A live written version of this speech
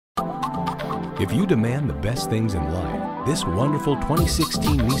If you demand the best things in life, this wonderful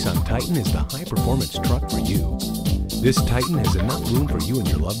 2016 Nissan Titan is the high-performance truck for you. This Titan has enough room for you and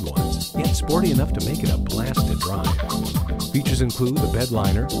your loved ones, yet sporty enough to make it a blast to drive. Features include the bed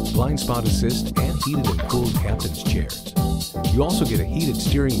liner, blind spot assist, and heated and cooled captain's chairs. You also get a heated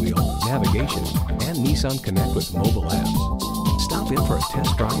steering wheel, navigation, and Nissan Connect with mobile apps. Stop in for a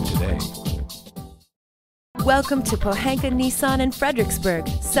test drive today. Welcome to Pohanka Nissan in Fredericksburg.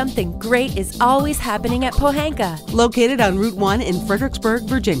 Something great is always happening at Pohanka. Located on Route 1 in Fredericksburg,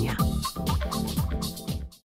 Virginia.